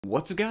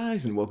What's up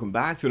guys, and welcome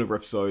back to another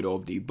episode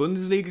of the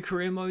Bundesliga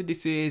career mode.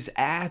 This is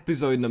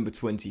episode number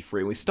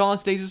 23. We start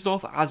today's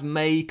off as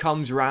May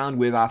comes around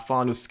with our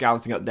final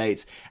scouting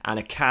updates and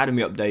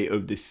academy update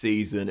of this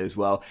season as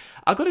well.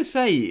 I've got to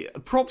say,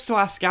 props to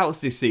our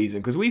scouts this season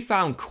because we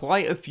found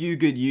quite a few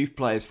good youth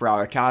players for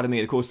our academy.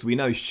 And of course, we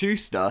know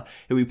Schuster,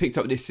 who we picked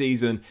up this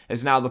season,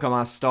 has now become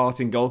our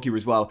starting goalkeeper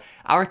as well.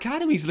 Our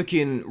academy's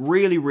looking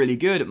really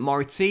good.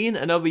 Martin,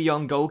 another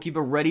young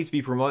goalkeeper, ready to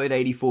be promoted,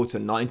 84 to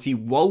 90.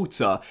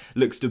 Walter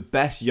looks the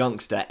best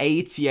youngster,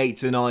 88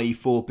 to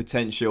 94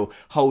 potential,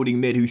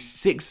 holding mid, who's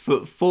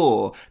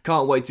 6'4".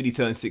 Can't wait till he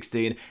turns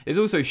 16. There's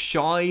also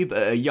Scheib,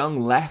 a young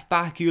left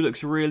back who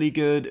looks really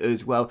good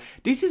as well.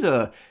 This is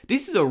a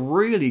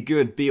really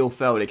good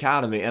Bielefeld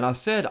academy, and I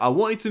said I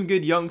wanted some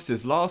good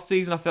youngsters. Last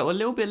season I felt a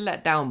little bit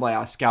let down by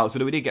our scouts,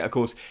 although we did get, of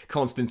course,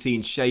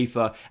 Konstantin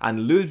Schäfer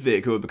and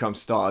Ludwig, who have become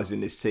stars in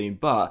this team.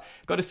 But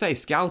got to say,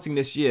 scouting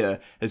this year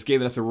has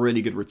given us a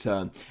really good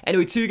return.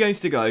 Anyway, 2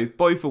 games to go,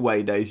 both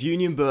away days.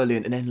 Union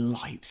Berlin and then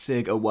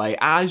Leipzig away.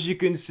 As you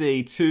can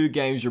see, 2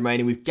 games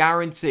remaining. We've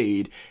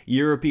guaranteed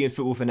European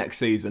football for next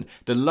season.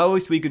 The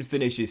lowest we can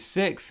finish is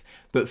 6th,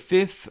 but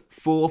 5th,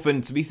 4th,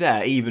 and to be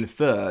fair, even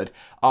 3rd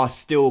are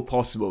still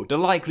possible. The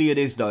likelihood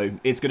is, though,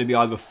 it's going to be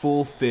either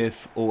 4th,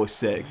 5th, or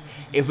 6th.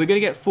 If we're going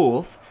to get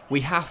 4th,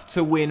 we have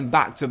to win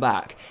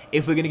back-to-back.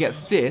 If we're going to get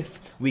 5th,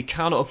 we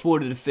cannot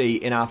afford a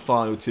defeat in our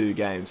final 2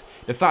 games.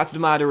 The fact of the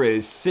matter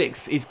is,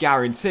 6th is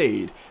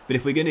guaranteed, but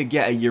if we're going to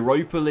get a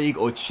Europa League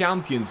or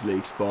Champions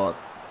League spot,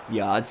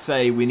 yeah, I'd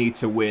say we need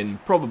to win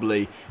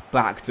probably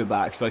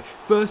back-to-back. So,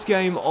 first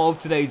game of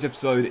today's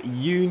episode,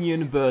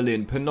 Union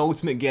Berlin,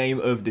 penultimate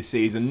game of the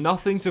season.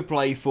 Nothing to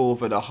play for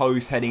the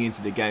host heading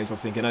into the game. So I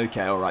was thinking,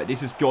 okay, alright,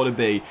 this has got to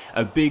be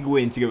a big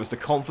win to give us the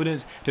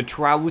confidence to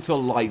travel to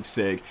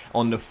Leipzig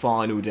on the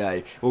final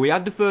day. Well, we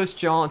had the first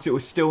chance, it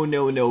was still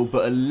 0-0,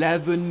 but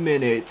 11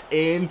 minutes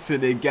into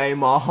the game,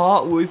 my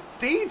heart was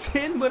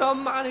beating, but I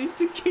managed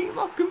to keep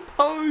my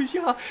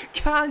composure.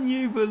 Can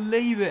you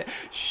believe it?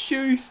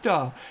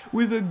 Schuster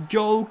with a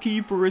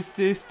goalkeeper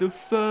assist, the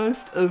first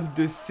of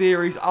the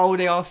series. Oh,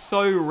 they are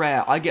so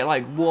rare. I get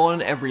like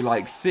 1 every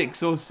like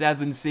 6 or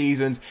 7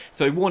 seasons,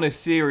 so 1 a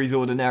series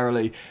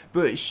ordinarily.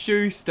 But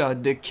Schuster,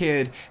 the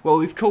kid, well,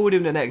 we've called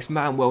him the next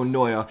Manuel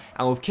Neuer,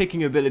 and with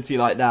kicking ability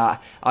like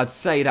that, I'd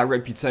say that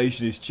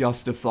reputation is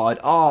justified.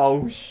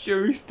 Oh,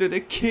 Schuster, the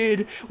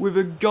kid, with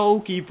a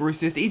goalkeeper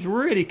assist. He's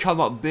really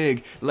come up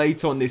big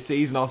late on this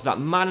season after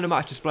that man of the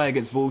match display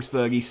against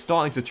Wolfsburg. He's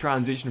starting to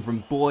transition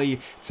from boy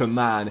to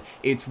man.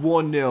 It's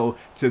 1-0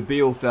 to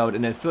Bielefeld,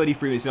 and then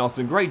 33 minutes in after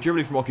some great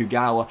dribbling from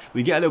Okugawa.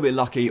 We get a little bit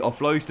lucky,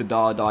 offloads to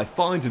Dardai,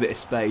 finds a bit of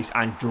space,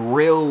 and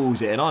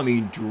drills it, and I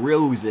mean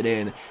drills it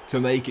in to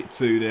make it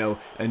 2-0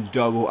 and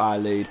double our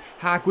lead.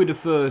 Hack with the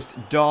first,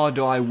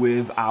 Dardai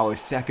with our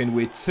second.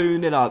 We're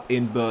 2-0 up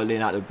in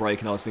Berlin at the break,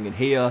 and I was thinking,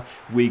 here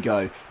we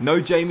go. No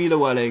Jamie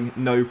Llewellyn,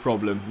 no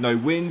problem. No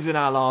wins in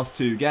our last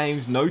 2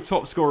 games, no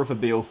top scorer for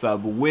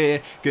Bielefeld, but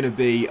we're going to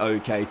be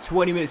okay.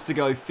 20 minutes to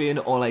go, Finn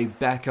Ole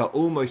Becker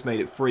almost made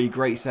it 3.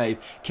 Great save,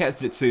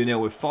 kept it at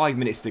 2-0 with 5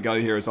 minutes to go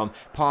here as I'm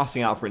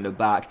passing out from the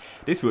back.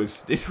 This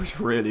was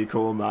really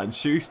cool, man.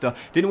 Schuster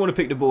didn't want to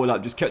pick the ball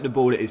up, just kept the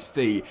ball at his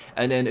feet,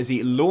 and then as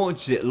he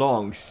launched it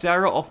long,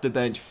 Serra off the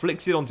bench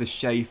flicks it onto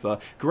Schäfer.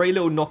 Great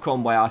little knock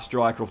on by our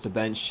striker off the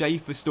bench.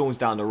 Schäfer storms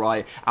down the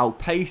right,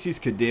 outpaces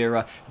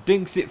Kadira,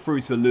 dinks it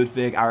through to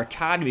Ludwig. Our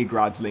academy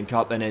grads link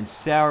up, and then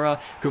Serra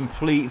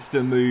completes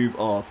the move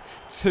off.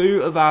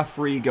 2 of our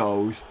 3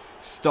 goals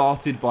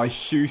started by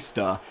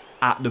Schuster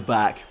at the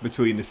back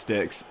between the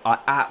sticks. I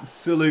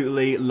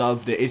absolutely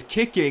loved it. His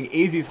kicking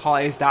is his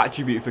highest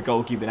attribute for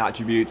goalkeeping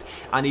attributes,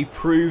 and he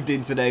proved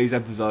in today's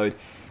episode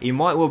he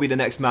might well be the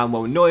next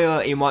Manuel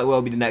Neuer, he might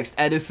well be the next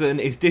Edison.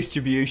 His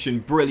distribution,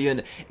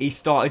 brilliant. He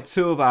started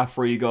 2 of our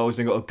 3 goals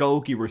and got a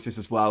goalkeeper assist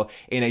as well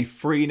in a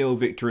 3-0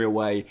 victory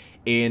away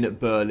in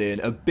Berlin.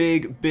 A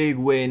big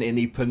win in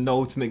the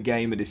penultimate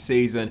game of the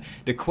season.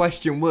 The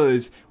question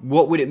was,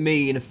 what would it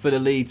mean for the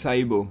league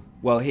table?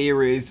 Well,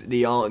 here is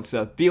the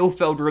answer.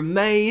 Bielefeld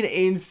remain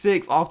in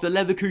 6th after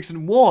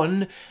Leverkusen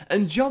won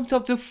and jumped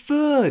up to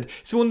 3rd.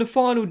 So on the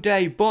final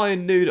day,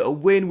 Bayern knew that a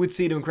win would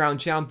see them crowned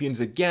champions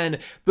again.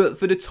 But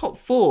for the top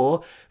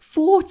 4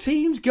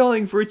 teams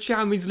going for a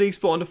Champions League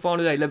spot on the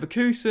final day.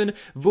 Leverkusen,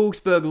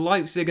 Wolfsburg,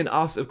 Leipzig, and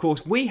us, of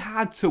course. We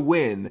had to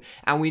win,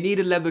 and we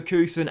needed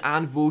Leverkusen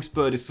and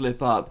Wolfsburg to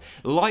slip up.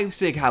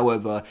 Leipzig,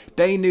 however,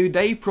 they knew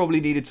they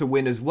probably needed to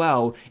win as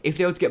well if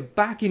they were to get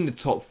back in the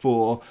top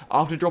 4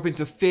 after dropping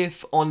to 5th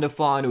on the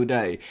final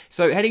day.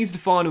 So heading into the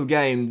final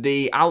game,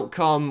 the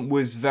outcome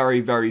was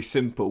very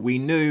simple. We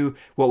knew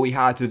what we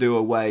had to do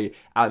away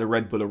at the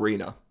Red Bull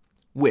Arena.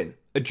 Win.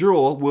 A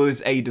draw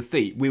was a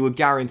defeat. We would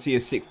guarantee a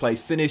 6th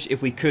place finish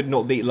if we could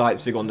not beat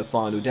Leipzig on the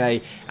final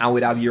day, and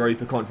we'd have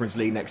Europa Conference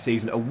League next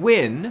season. A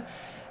win,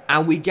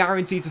 and we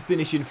guaranteed to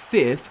finish in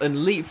 5th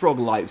and leapfrog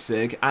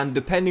Leipzig, and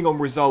depending on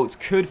results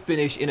could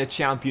finish in a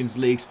Champions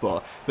League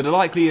spot. But the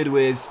likelihood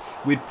is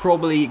we'd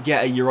probably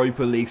get a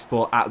Europa League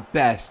spot at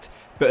best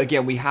But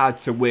again, we had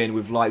to win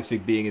with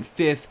Leipzig being in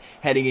 5th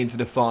heading into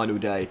the final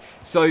day.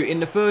 So in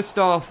the first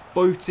half,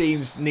 both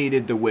teams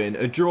needed the win.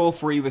 A draw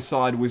for either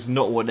side was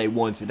not what they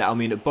wanted. That would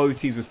mean that both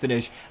teams would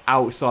finish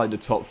outside the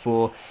top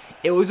 4.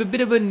 It was a bit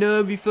of a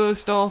nervy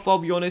first half, I'll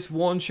be honest.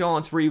 One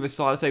chance for either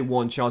side. I say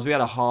one chance. We had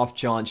a half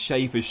chance.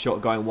 Schaefer's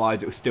shot going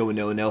wide. It was still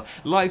 0-0.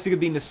 Leipzig had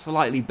been the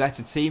slightly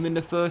better team in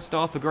the first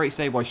half. A great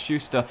save by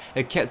Schuster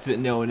had kept it at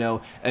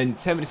 0-0. And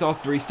 10 minutes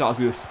after the restart,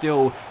 we were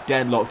still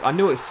deadlocked. I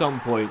knew at some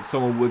point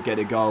someone would get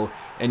a goal.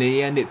 And in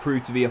the end, it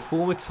proved to be a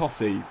former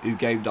Toffee who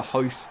gave the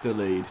hosts the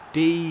lead.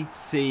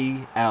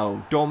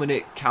 DCL.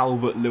 Dominic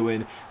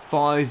Calvert-Lewin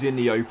fires in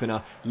the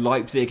opener.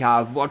 Leipzig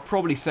have what I'd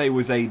probably say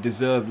was a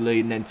deserved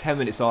lead, and then 10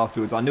 minutes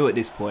afterwards, I knew at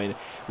this point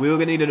we were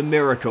going to need a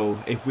miracle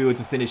if we were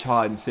to finish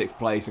higher than 6th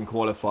place and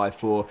qualify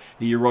for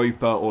the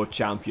Europa or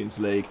Champions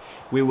League.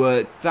 We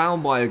were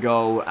down by a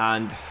goal,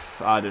 and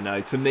I don't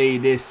know, to me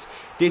this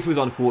was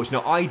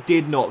unfortunate. I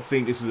did not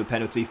think this was a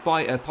penalty.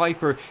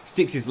 Piper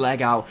sticks his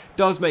leg out,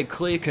 does make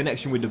clear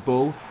connection with the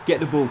ball, get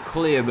the ball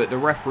clear, but the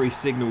referee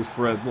signals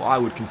for what I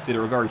would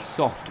consider a very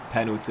soft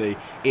penalty.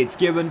 It's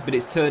given, but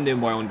it's turned in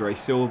by Andre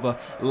Silva.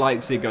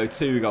 Leipzig go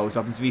 2 goals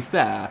up, and to be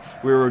fair,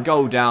 we were a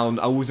goal down.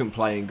 I wasn't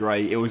playing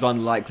great. It was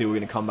unlikely we were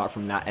going to come back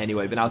from that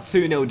anyway, but now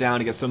 2-0 down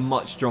against a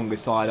much stronger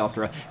side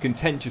after a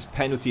contentious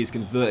penalty is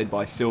converted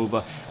by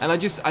Silva, and I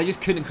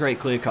just couldn't create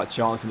clear-cut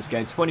chance in this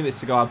game. 20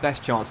 minutes to go, our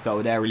best chance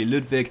fell there, really.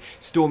 Ludwig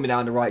storming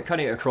down the right,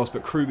 cutting it across,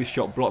 but Kruger's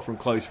shot blocked from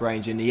close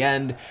range. In the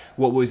end,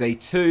 what was a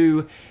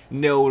 2-0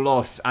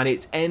 loss, and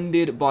it's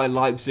ended by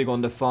Leipzig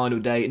on the final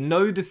day.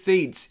 No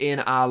defeats in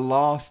our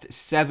last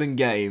 7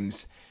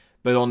 games,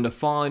 but on the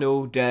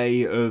final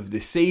day of the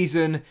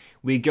season,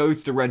 we go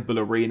to the Red Bull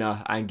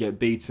Arena and get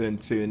beaten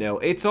 2-0.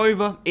 It's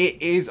over.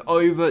 It is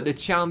over. The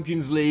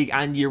Champions League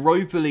and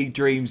Europa League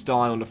dreams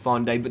die on the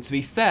fun day, but to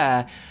be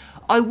fair,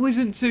 I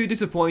wasn't too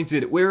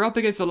disappointed. We were up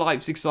against a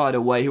Leipzig side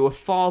away who were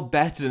far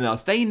better than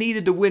us. They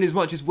needed to win as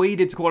much as we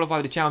did to qualify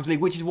for the Champions League,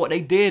 which is what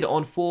they did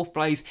on 4th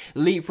place,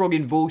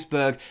 leapfrogging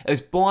Wolfsburg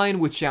as Bayern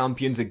were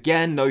champions.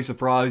 Again, no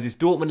surprises.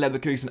 Dortmund,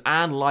 Leverkusen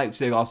and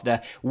Leipzig after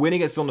their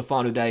winning us on the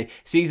final day,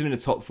 season in the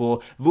top 4.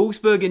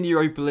 Wolfsburg in the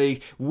Europa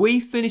League. We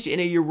finished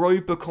in a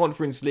Europa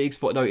Conference League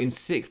spot though in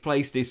 6th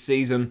place this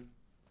season.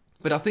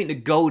 But I think the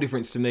goal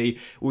difference to me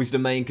was the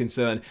main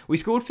concern. We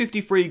scored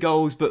 53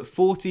 goals, but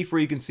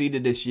 43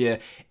 conceded this year.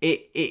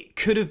 It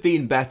could have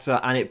been better,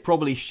 and it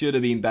probably should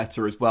have been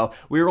better as well.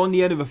 We were on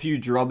the end of a few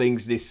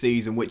drubbings this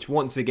season, which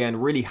once again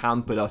really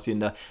hampered us in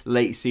the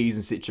late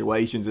season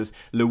situations, as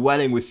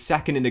Llewellyn was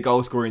second in the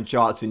goal scoring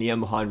charts in the end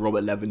behind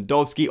Robert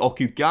Lewandowski.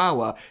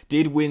 Okugawa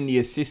did win the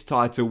assist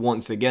title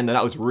once again, and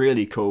that was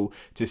really cool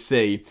to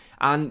see.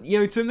 And, you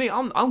know, to me,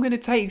 I'm going to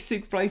take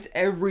 6th place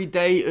every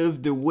day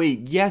of the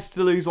week. Yes,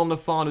 to lose on the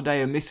final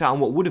day and miss out on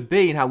what would have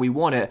been how we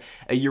won it,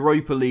 a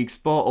Europa League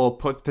spot or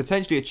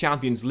potentially a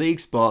Champions League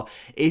spot,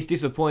 is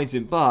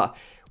disappointing. But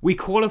we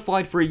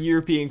qualified for a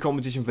European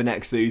competition for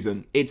next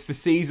season. It's for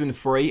season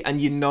 3, and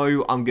you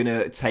know I'm going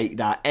to take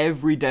that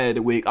every day of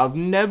the week. I've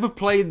never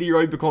played the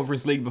Europa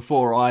Conference League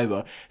before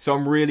either, so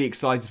I'm really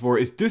excited for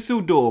it. As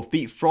Düsseldorf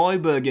beat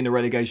Freiburg in the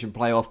relegation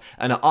playoff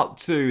and are up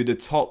to the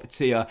top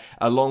tier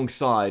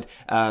alongside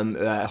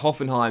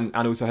Hoffenheim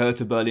and also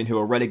Hertha Berlin, who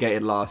were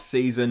relegated last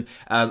season.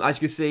 As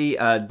you can see,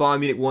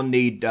 Bayern Munich won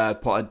the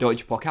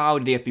Deutsche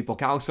Pokal, DFB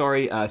Pokal,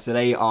 sorry, so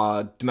they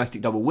are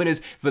domestic double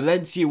winners.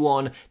 Valencia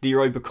won the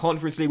Europa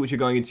Conference League, which we're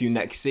going into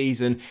next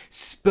season.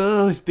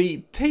 Spurs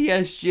beat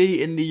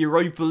PSG in the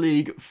Europa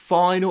League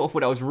final. I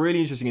thought that was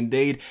really interesting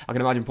indeed. I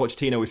can imagine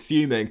Pochettino was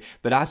fuming.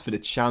 But as for the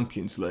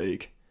Champions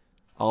League,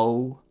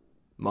 oh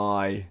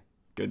my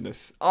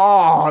goodness.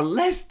 Oh,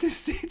 Leicester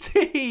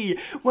City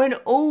went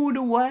all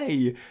the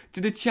way to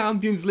the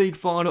Champions League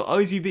final,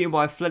 only beaten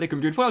by Atletico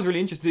Madrid. I thought that was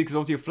really interesting because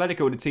obviously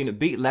Atletico were the team that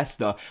beat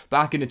Leicester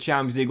back in the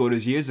Champions League all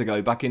those years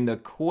ago, back in the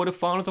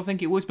quarterfinals, I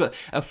think it was. But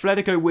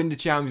Atletico win the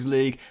Champions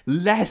League.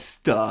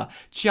 Leicester,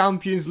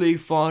 Champions League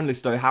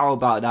finalists though, how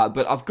about that?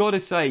 But I've got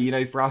to say, you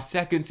know, for our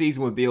second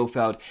season with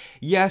Bielefeld,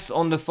 yes,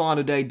 on the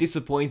final day,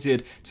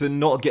 disappointed to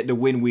not get the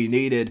win we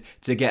needed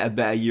to get a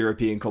better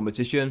European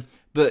competition.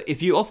 But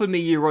if you offered me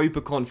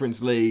Europa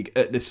Conference League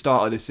at the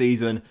start of the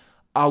season,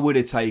 I would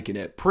have taken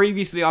it.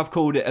 Previously, I've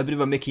called it a bit of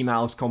a Mickey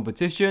Mouse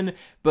competition,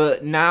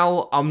 but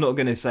now I'm not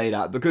going to say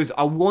that because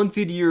I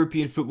wanted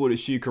European football at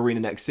Schuke Arena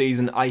next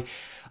season. I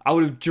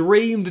would have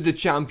dreamed of the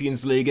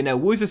Champions League, and there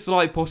was a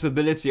slight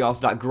possibility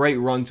after that great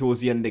run towards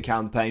the end of the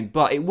campaign,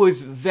 but it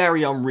was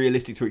very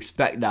unrealistic to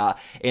expect that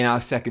in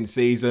our second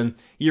season.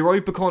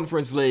 Europa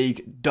Conference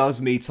League does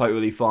me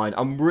totally fine.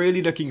 I'm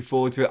really looking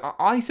forward to it.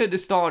 I said at the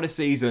start of the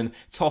season,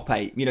 top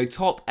 8. You know,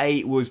 top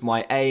 8 was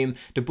my aim.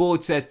 The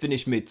board said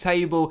finish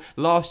mid-table.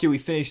 Last year we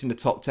finished in the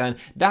top 10.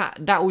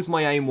 That was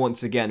my aim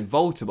once again.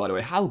 Volta, by the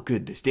way, how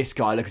good does this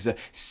guy look as a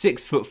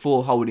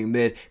 6'4" holding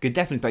mid? Could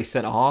definitely play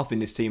centre half in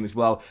this team as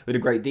well with a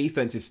great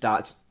defensive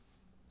stats.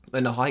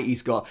 and the height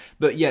he's got.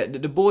 But yeah,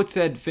 the board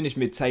said finish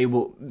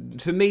mid-table.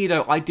 To me,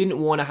 though, I didn't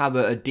want to have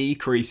a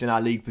decrease in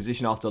our league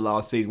position after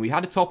last season. We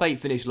had a top 8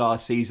 finish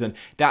last season.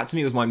 That, to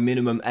me, was my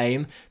minimum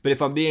aim. But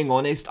if I'm being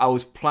honest, I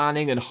was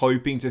planning and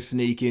hoping to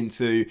sneak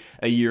into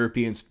a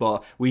European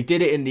spot. We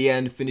did it in the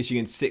end, finishing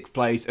in 6th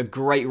place. A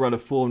great run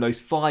of form. Those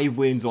 5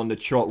 wins on the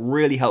trot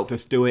really helped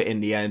us do it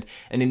in the end.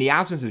 And in the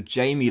absence of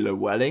Jamie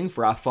Llewellyn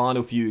for our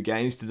final few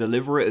games to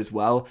deliver it as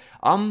well,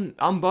 I'm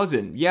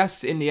buzzing.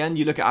 Yes, in the end,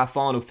 you look at our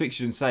final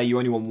fixtures and say you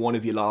only won 1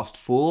 of your last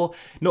 4.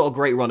 Not a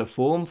great run of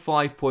form.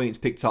 5 points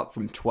picked up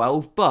from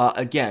 12. But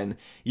again,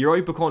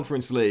 Europa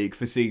Conference League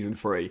for Season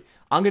 3.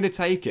 I'm going to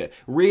take it.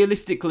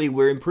 Realistically,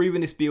 we're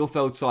improving this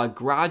Bielefeld side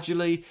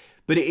gradually,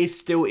 but it is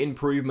still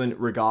improvement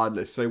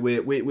regardless. So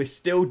we're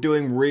still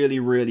doing really,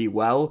 really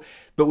well,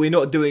 but we're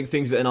not doing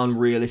things at an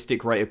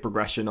unrealistic rate of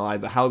progression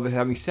either. However,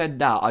 having said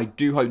that, I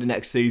do hope the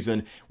next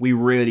season we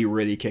really,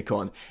 really kick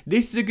on.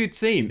 This is a good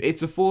team.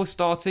 It's a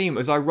 4-star team.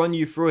 As I run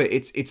you through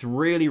it, it's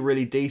really,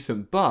 really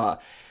decent,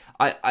 but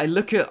I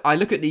look at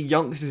the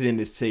youngsters in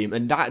this team,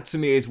 and that to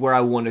me is where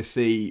I want to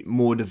see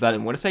more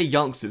development. When I say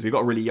youngsters, we've got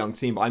a really young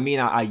team, but I mean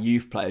our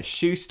youth players.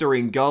 Schuster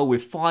in goal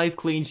with 5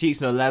 clean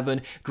sheets and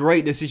 11.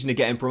 Great decision to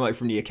get him promoted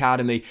from the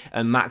academy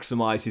and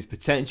maximise his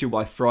potential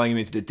by throwing him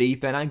into the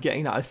deep end and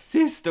getting that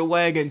assist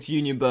away against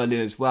Union Berlin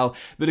as well.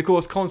 But of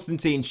course,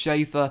 Konstantin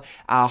Schäfer,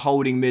 our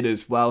holding mid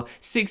as well.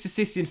 6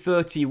 assists in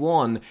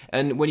 31.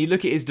 And when you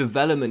look at his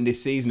development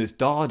this season as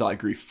Dardai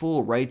grew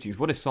 4 ratings.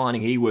 What a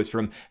signing he was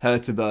from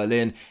Hertha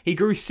Berlin. He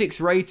grew 6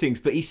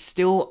 ratings, but he's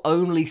still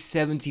only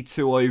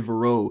 72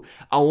 overall.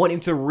 I want him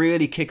to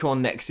really kick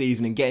on next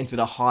season and get into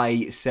the high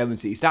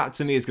 70s. That,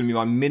 to me, is going to be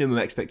my minimum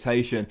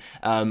expectation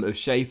of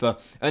Schäfer.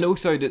 And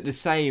also the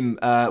same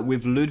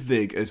with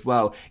Ludwig as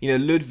well. You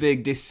know,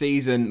 Ludwig this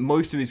season,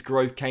 most of his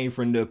growth came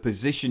from the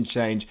position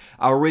change.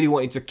 I really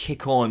want him to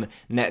kick on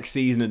next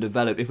season and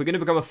develop. If we're going to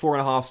become a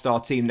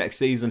 4.5-star team next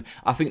season,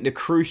 I think the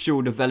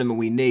crucial development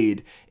we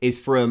need is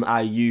from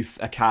our youth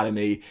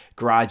academy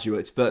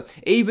graduates. But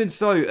even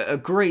so, a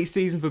great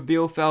season for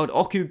Bielefeld.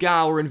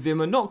 Okugawa and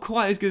Wimmer, not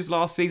quite as good as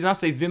last season. I'd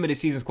say Wimmer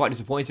this season is quite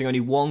disappointing. Only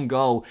 1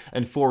 goal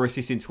and 4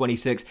 assists in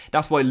 26.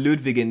 That's why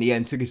Ludwig in the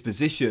end took his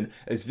position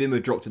as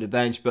Wimmer dropped to the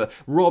bench. But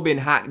Robin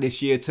Hack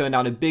this year turned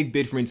down a big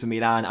bid from Inter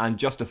Milan, and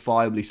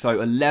justifiably so.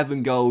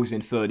 11 goals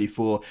in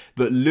 34.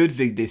 But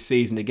Ludwig this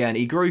season, again,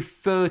 he grew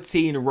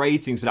 13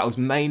 ratings, but that was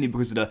mainly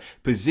because of the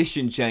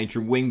position change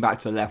from wing back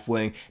to left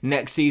wing.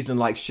 Next season,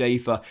 like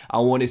Schäfer, I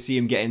want to see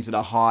him get into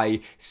the high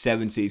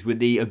 70s. With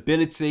the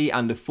ability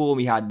and the form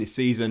he had this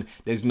season,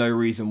 there's no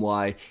reason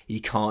why he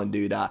can't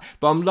do that.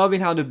 But I'm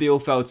loving how the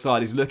Bielefeld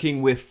side is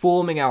looking. We're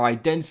forming our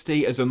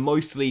identity as a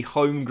mostly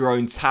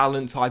homegrown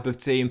talent type of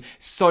team.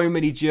 So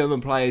many German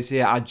players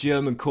here. Our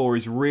German core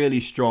is really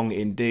strong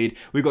indeed.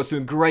 We've got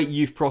some great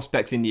youth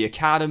prospects in the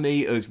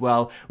academy as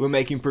well. We're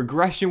making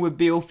progression with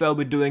Bielefeld.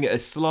 We're doing it at a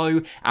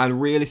slow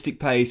and realistic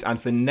pace.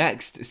 And for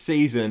next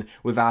season,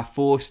 with our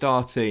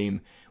 4-star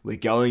team, we're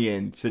going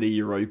into the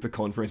Europa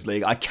Conference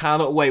League. I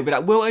cannot wait. But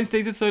that will end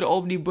today's episode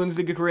of the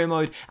Bundesliga Career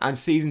Mode and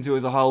Season 2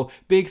 as a whole.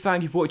 Big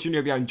thank you for watching.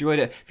 If you enjoyed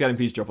it, if you hadn't,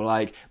 please drop a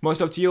like. Most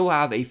love to you all.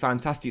 Have a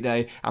fantastic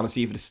day. And I'll see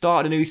you for the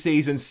start of the new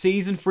season.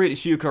 Season 3 at the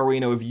Stuka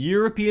Arena with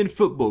European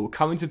football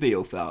coming to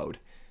Bielefeld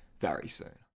very soon.